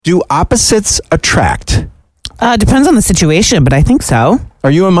Do opposites attract? Depends on the situation, but I think so.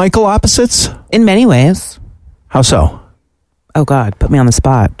 Are you and Michael opposites? In many ways. How so? Oh, God, put me on the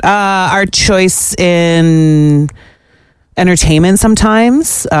spot. Our choice in entertainment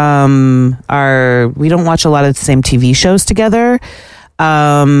sometimes. We don't watch a lot of the same TV shows together.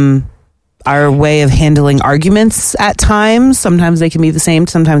 Our way of handling arguments at times, sometimes they can be the same,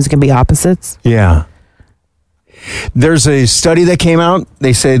 sometimes it can be opposites. Yeah. There's a study that came out.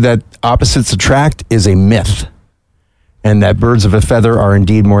 They say that opposites attract is a myth, and that birds of a feather are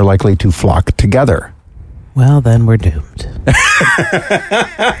indeed more likely to flock together. Well, then we're doomed.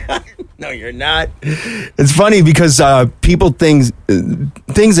 No, you're not. It's funny because things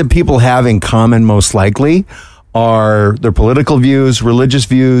that people have in common most likely are their political views, religious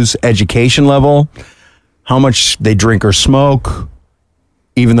views, education level, how much they drink or smoke,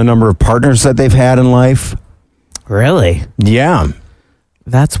 even the number of partners that they've had in life. Really? Yeah.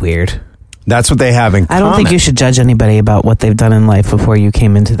 That's weird. That's what they have in common. I don't think you should judge anybody about what they've done in life before you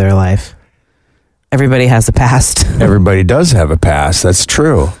came into their life. Everybody has a past. Everybody does have a past. That's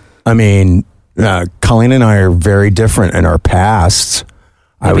true. I mean, Colleen and I are very different in our pasts.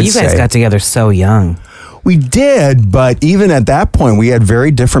 Yeah, but you guys got together so young. We did, but even at that point, we had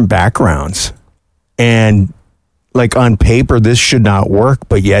very different backgrounds. And like on paper, this should not work,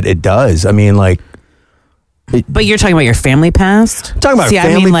 but yet it does. I mean, like. But you're talking about your family past? I'm talking about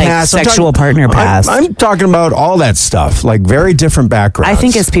family I mean, like past. sexual partner past. I'm talking about all that stuff, like very different backgrounds. I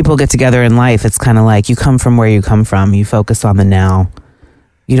think as people get together in life, it's kind of like you come from where you come from. You focus on the now.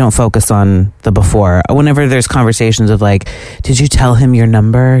 You don't focus on the before. Whenever there's conversations of like, did you tell him your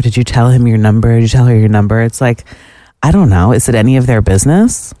number? Did you tell him your number? Did you tell her your number? It's like, I don't know. Is it any of their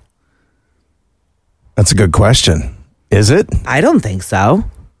business? That's a good question. Is it? I don't think so.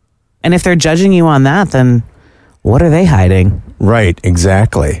 And if they're judging you on that, then what are they hiding? Right,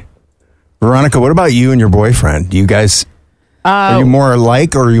 exactly. Veronica, what about you and your boyfriend? Do you guys, are you more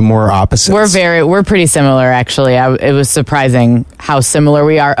alike or are you more opposites? We're pretty similar, actually. It was surprising how similar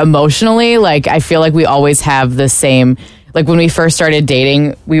we are emotionally. Like, I feel like we always have the same, like when we first started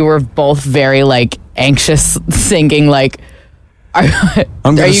dating, we were both very like anxious, thinking like, I'm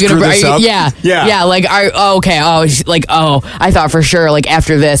going to screw this up? Yeah. Like, I thought for sure, like,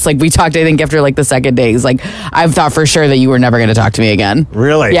 after this, like, we talked, I think, after, like, the second days, like, I thought for sure that you were never going to talk to me again.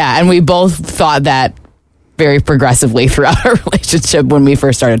 Really? Yeah, and we both thought that very progressively throughout our relationship when we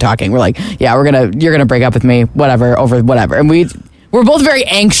first started talking. We're like, yeah, you're going to break up with me, whatever, over whatever. And we're both very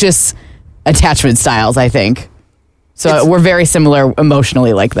anxious attachment styles, I think. So we're very similar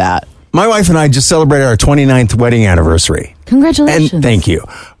emotionally like that. My wife and I just celebrated our 29th wedding anniversary. Congratulations. And thank you.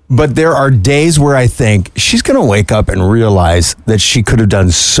 But there are days where I think she's going to wake up and realize that she could have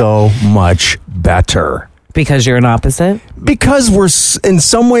done so much better. Because you're an opposite? Because in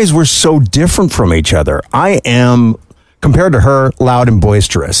some ways, we're so different from each other. I am, compared to her, loud and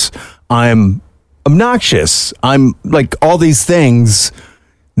boisterous. I'm obnoxious. I'm like all these things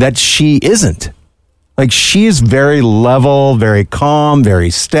that she isn't. Like, she is very level, very calm, very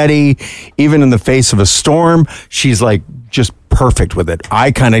steady. Even in the face of a storm, she's like just perfect with it.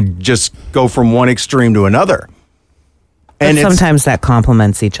 I kind of just go from one extreme to another. And sometimes that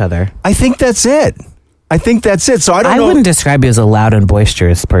complements each other. I think that's it. So I don't know. I wouldn't describe you as a loud and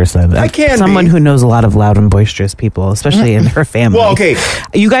boisterous person. I can Someone be. Who knows a lot of loud and boisterous people, especially in her family. Well, okay.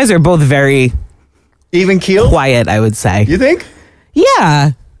 You guys are both very even keeled, quiet, I would say. You think?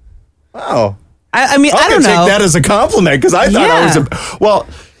 Yeah. Wow. I mean, I don't know. Take that as a compliment because I thought I was well,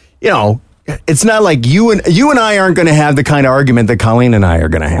 you know, it's not like you and I aren't going to have the kind of argument that Colleen and I are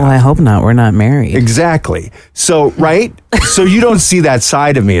going to have. Well, I hope not. We're not married. Exactly. So, right? So you don't see that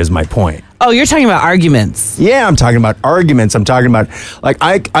side of me is my point. Oh, you're talking about arguments. Yeah, I'm talking about arguments. I'm talking about, like,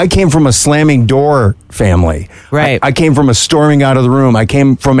 I came from a slamming door family. Right. I came from a storming out of the room. I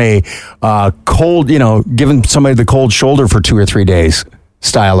came from a cold, giving somebody the cold shoulder for 2 or 3 days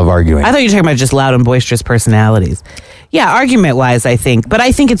style of arguing. I thought you were talking about just loud and boisterous personalities. Yeah, argument-wise, I think. But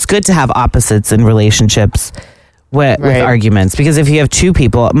I think it's good to have opposites in relationships with arguments. Because if you have two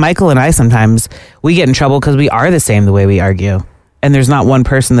people, Michael and I sometimes, we get in trouble because we are the same the way we argue. And there's not one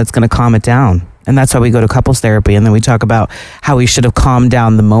person that's going to calm it down. And that's why we go to couples therapy. And then we talk about how we should have calmed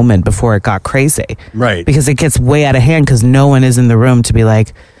down the moment before it got crazy. Right. Because it gets way out of hand because no one is in the room to be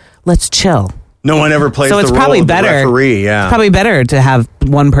like, let's chill. No one ever plays so it's the probably role of better, the referee. Yeah. It's probably better to have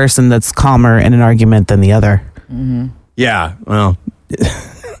one person that's calmer in an argument than the other. Mm-hmm. Yeah. Well,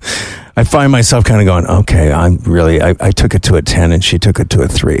 I find myself kind of going, okay, I took it to a 10 and she took it to a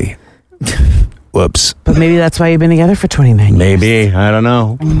 3. Whoops. But maybe that's why you've been together for 29 years. Maybe. I don't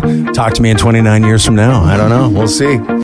know. Talk to me in 29 years from now. I don't know. We'll see.